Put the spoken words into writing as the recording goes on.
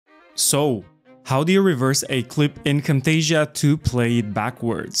So, how do you reverse a clip in Camtasia to play it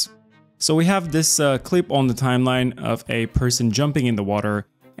backwards? So we have this clip on the timeline of a person jumping in the water,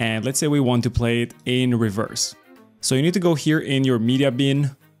 and let's say we want to play it in reverse. So you need to go here in your media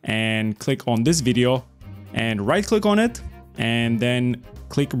bin and click on this video and right click on it and then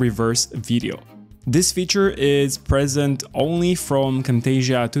click reverse video. This feature is present only from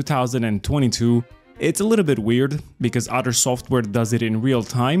Camtasia 2022. It's a little bit weird because other software does it in real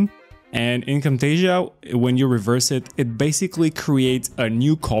time. And in Camtasia, when you reverse it, it basically creates a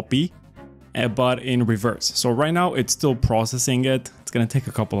new copy, but in reverse. So right now it's still processing it. It's gonna take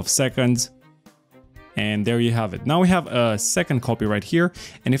a couple of seconds. And there you have it. Now we have a second copy right here.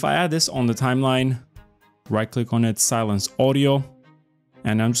 And if I add this on the timeline, right click on it, silence audio,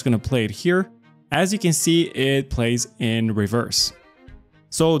 and I'm just gonna play it here. As you can see, it plays in reverse.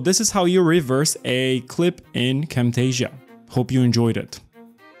 So this is how you reverse a clip in Camtasia. Hope you enjoyed it.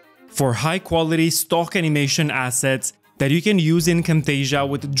 For high quality stock animation assets that you can use in Camtasia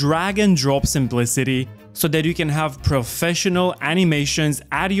with drag and drop simplicity so that you can have professional animations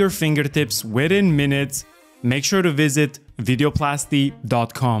at your fingertips within minutes, make sure to visit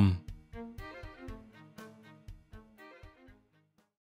videoplasty.com.